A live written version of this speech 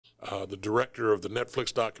The director of the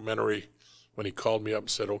Netflix documentary, when he called me up and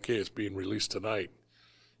said, okay, it's being released tonight,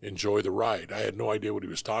 enjoy the ride. I had no idea what he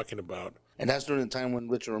was talking about. And that's during the time when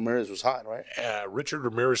Richard Ramirez was hot, right? Richard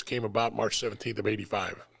Ramirez came about March 17th of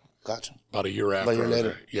 85. Gotcha. About a year after. About a year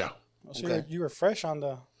later. Yeah. So Okay. you were fresh on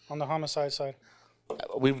the homicide side.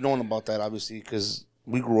 We've known about that, obviously, because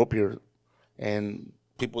we grew up here, and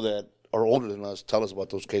people that are older than us tell us about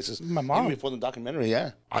those cases. My mom. Even before the documentary,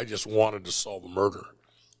 yeah. I just wanted to solve a murder.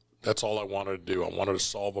 That's all I wanted to do. I wanted to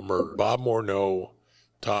solve a murder. Bob Morneau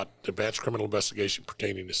taught advanced criminal investigation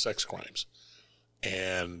pertaining to sex crimes.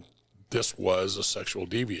 And this was a sexual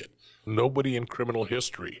deviant. Nobody in criminal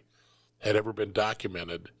history had ever been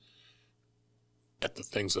documented at the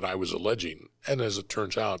things that I was alleging. And as it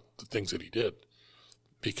turns out, the things that he did.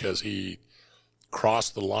 Because he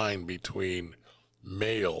crossed the line between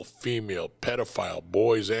male, female, pedophile,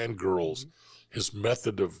 boys and girls. His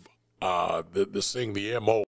method of the MO